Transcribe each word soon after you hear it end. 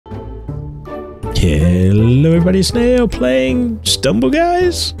Hello everybody, Snail playing Stumble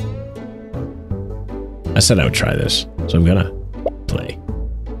Guys. I said I would try this, so I'm gonna play.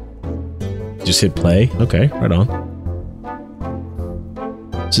 Just hit play. Okay, right on.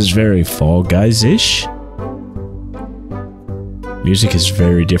 This is very Fall Guys-ish. Music is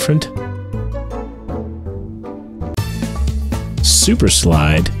very different. Super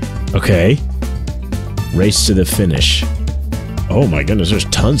slide. Okay. Race to the finish. Oh my goodness, there's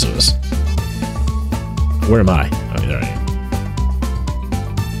tons of us. Where am I? Oh, there I am.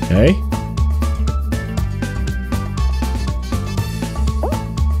 Okay.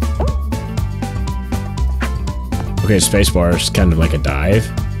 Okay, spacebar is kind of like a dive.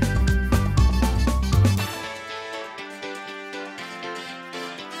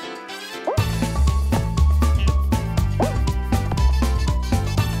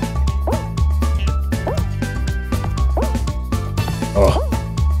 Oh.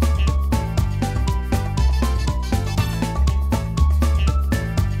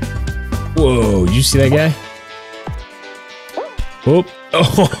 Whoa, you see that guy? Whoop.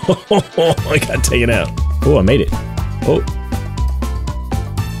 Oh, I got taken out. Oh, I made it. Oh.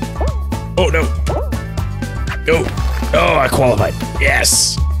 Oh, no. Go. Oh, I qualified.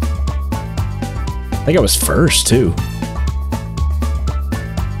 Yes. I think I was first, too.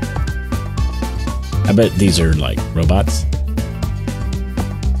 I bet these are, like, robots.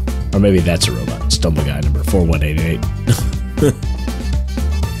 Or maybe that's a robot. Stumble Guy number 4188.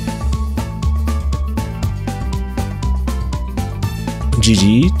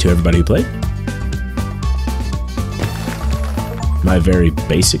 GG to everybody who played. My very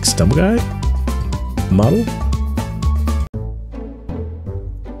basic Stumble Guy model.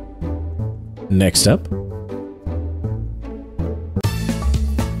 Next up,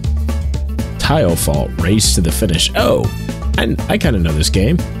 Tile Fault Race to the Finish. Oh, I kind of know this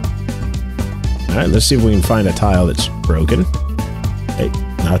game. All right, let's see if we can find a tile that's broken. Hey,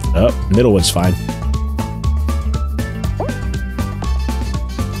 not up. Oh, middle one's fine.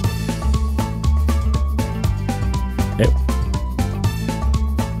 Yep.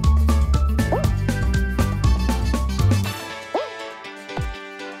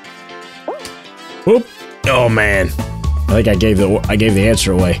 Whoop! Oh man, I think I gave the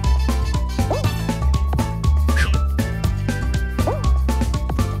answer away.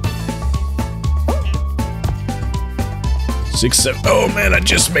 Six, seven. Oh man, I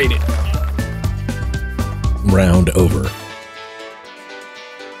just made it. Round over.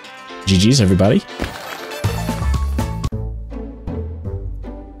 GG's, everybody.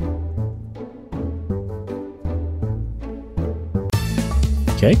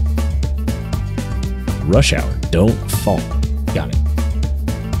 Okay. Rush hour. Don't fall. Got it.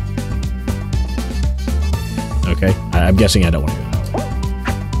 Okay. I'm guessing I don't want to go that way.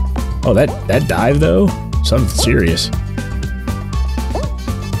 Oh, that dive though? Something serious.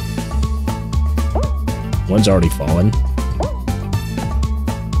 One's already fallen.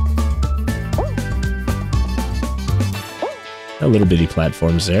 A little bitty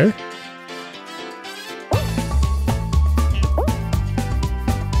platforms there.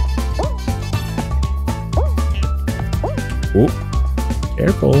 Oh,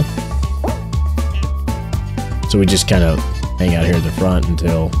 careful. So we just kind of hang out here at the front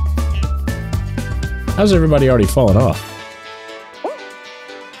until... How's everybody already fallen off?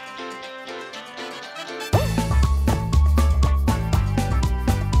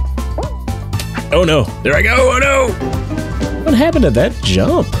 Oh no, there I go, oh no! What happened to that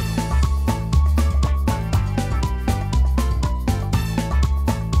jump?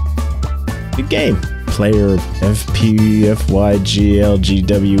 Good game. Player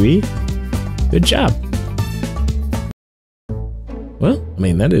FPFYGLGWE. Good job. Well, I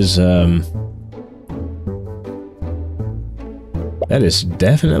mean, that is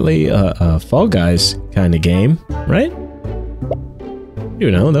definitely a Fall Guys kind of game, right?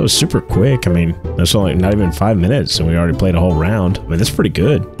 You know, that was super quick. I mean, that's only not even 5 minutes, and we already played a whole round. I mean, that's pretty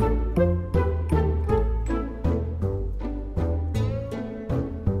good.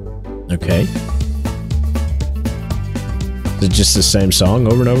 Okay. Is it just the same song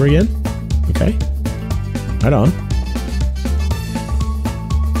over and over again? Okay. Right on.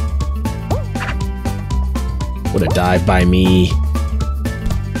 What a dive by me.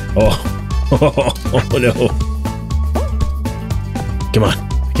 Oh. Oh no. Come on,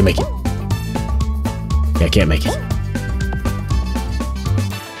 I can make it. Yeah, I can't make it.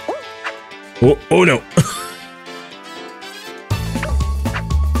 Oh no.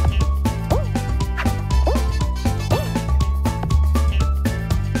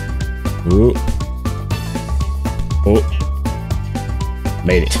 Ooh. Oh.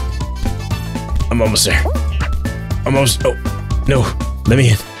 Made it. I'm almost there. Almost. Oh, no. Let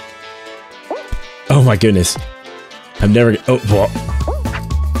me in. Oh my goodness. I'm never. Oh, well,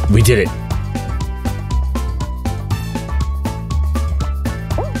 we did it.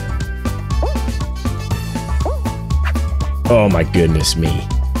 Oh my goodness me.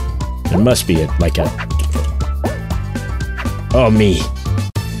 There must be like a... Oh, me.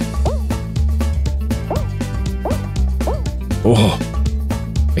 Oh.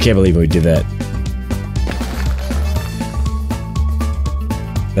 I can't believe we did that.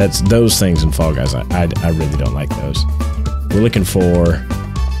 That's those things in Fall Guys. I really don't like those. We're looking for...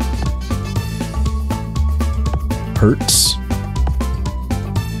 Hurts.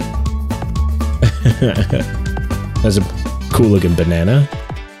 That's a cool looking banana.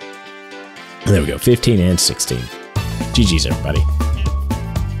 There we go, 15 and 16. GG's, everybody.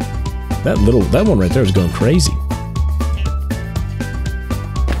 That one right there is going crazy.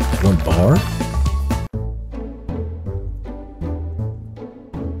 That one bar?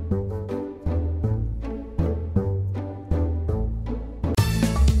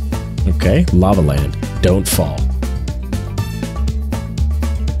 Okay, Lava Land. Don't fall.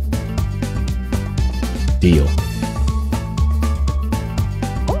 Deal.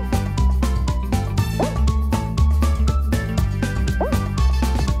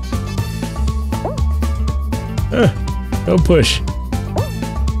 Don't push.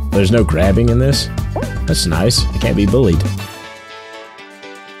 There's no grabbing in this? That's nice. I can't be bullied.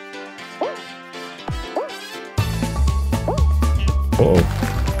 Uh-oh.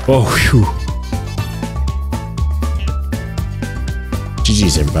 Oh, phew.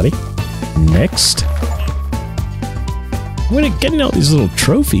 GG's, everybody. Next. We're getting all these little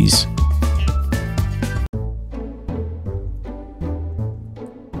trophies.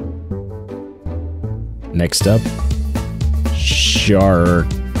 Next up.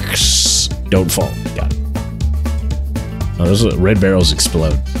 Sharks. Don't fall. Got it. Oh, those red barrels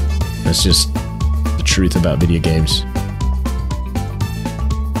explode. That's just the truth about video games.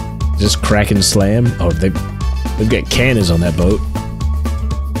 Just crack and slam. Oh, they've got cannons on that boat.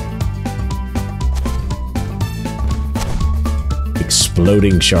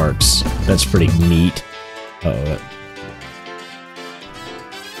 Exploding sharks. That's pretty neat. Uh-oh.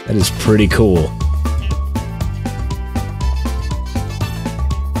 That is pretty cool.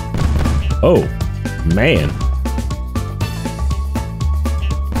 Oh, man.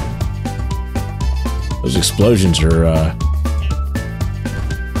 Those explosions are,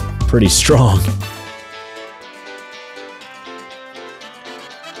 pretty strong.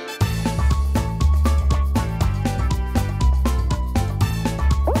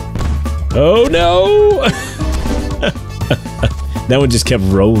 Oh, no! That one just kept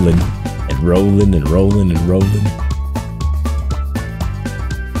rolling and rolling and rolling and rolling.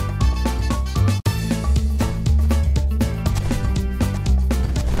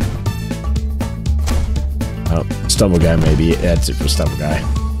 Stumble guy, maybe. That's it for Stumble guy.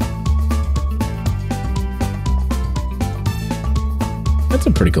 That's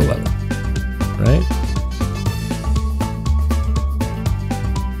a pretty cool level, right?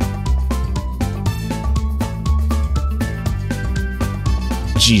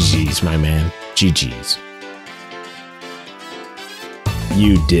 GG's, my man. GG's.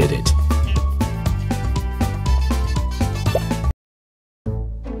 You did it.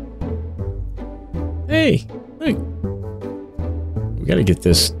 Hey, look. We gotta get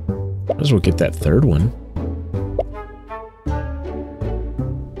this. Might as well get that third one.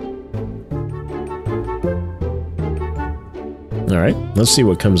 Alright, let's see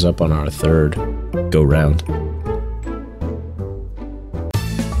what comes up on our third go round.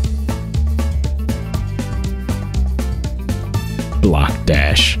 Block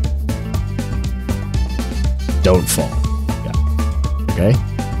dash. Don't fall. Yeah. Okay.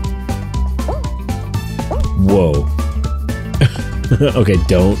 Whoa. Okay,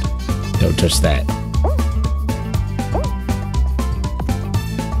 don't touch that.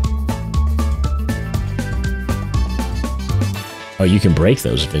 Oh, you can break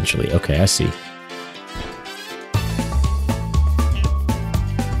those eventually. Okay, I see.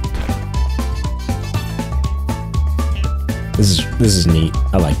 This is neat.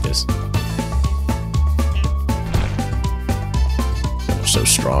 I like this. They're so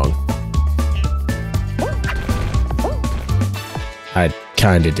strong. I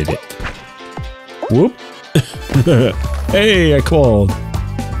kinda did it. Whoop. Hey, I called.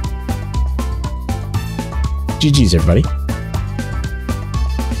 GG's, everybody.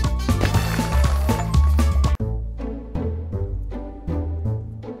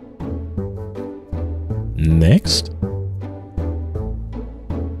 Next.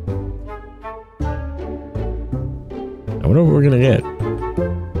 wonder what we're gonna get.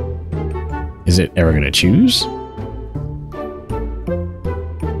 Is it ever gonna choose?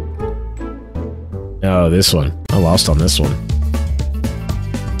 Oh, this one. I lost on this one.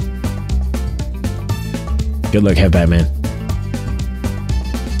 Good luck, Head Batman.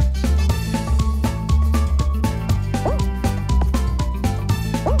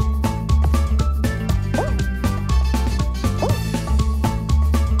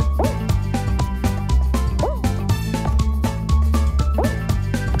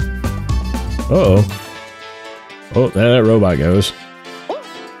 Uh-oh. Oh, there that robot goes.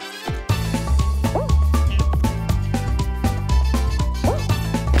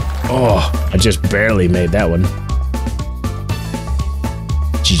 Oh, I just barely made that one.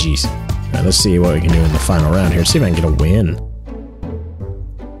 GG's. All right, let's see what we can do in the final round here. See if I can get a win.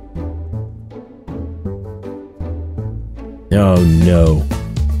 Oh, no.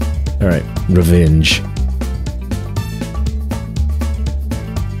 All right, revenge.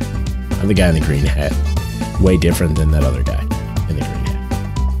 I'm the guy in the green hat. Way different than that other guy in the green hat.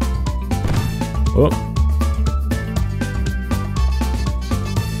 Oh.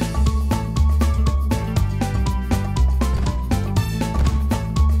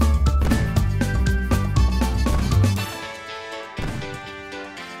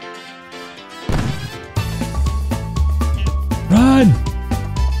 Run!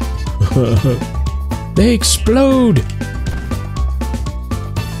 They explode!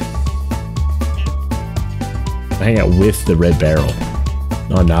 Hang out with the red barrel.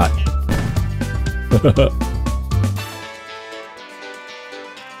 No, I'm not.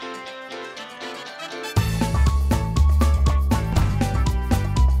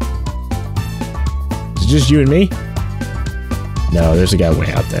 Is it just you and me? No, there's a guy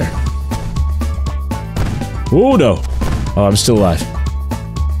way out there. Oh no! Oh, I'm still alive.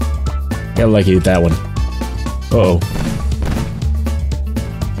 Got lucky with that one. Uh-oh.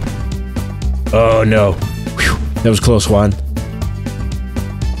 Oh no. That was close, Juan.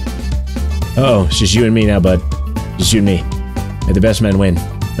 Uh-oh, it's just you and me now, bud. Just you and me. May the best man win.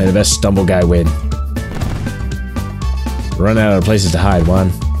 May the best stumble guy win. Run out of places to hide, Juan.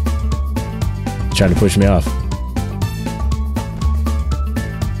 He's trying to push me off.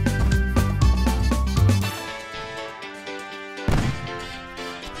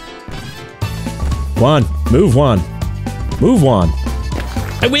 Juan, move, Juan. Move, Juan.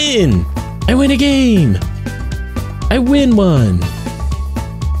 I win! I win a game! I win one!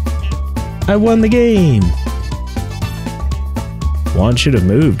 I won the game! Juan should have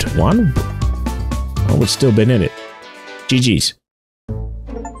moved. Juan would still been in it. GG's.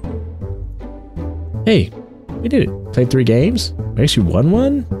 Hey, we did it. Played 3 games. We actually won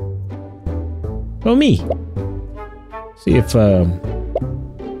one? Oh, me. See if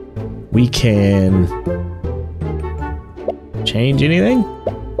we can change anything?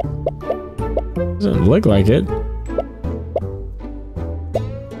 Doesn't look like it.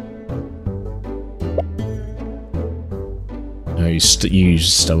 You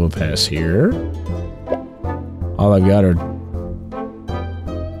use stumble pass here. All I've got are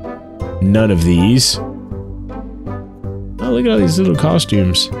none of these. Oh, look at all these little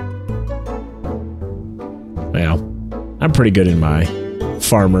costumes. Well, I'm pretty good in my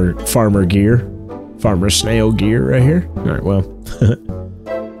farmer gear. Farmer snail gear right here. Alright, well.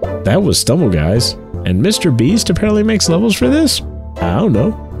 That was Stumble Guys. And Mr. Beast apparently makes levels for this? I don't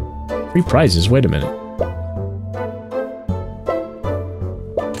know. Free prizes, wait a minute.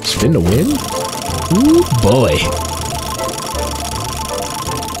 Spin to win? Ooh, boy.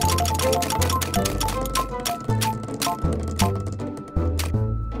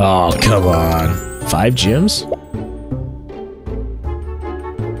 Oh, come on. 5 gems?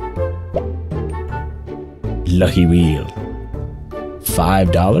 Lucky wheel.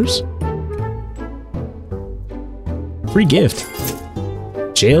 $5? Free gift.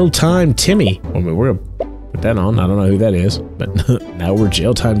 Jail time Timmy. I mean, we're gonna put that on. I don't know who that is, but now we're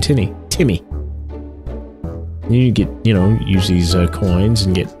jail time Timmy. You get, you know, use these coins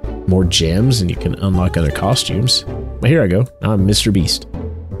and get more gems, and you can unlock other costumes. But here I go. Now I'm Mr. Beast.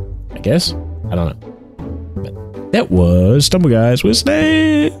 I guess? I don't know. But that was Stumble Guys with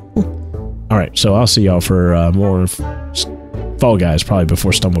Snail. Alright, so I'll see y'all for more Fall Guys, probably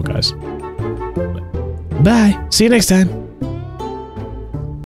before Stumble Guys. Bye. See you next time.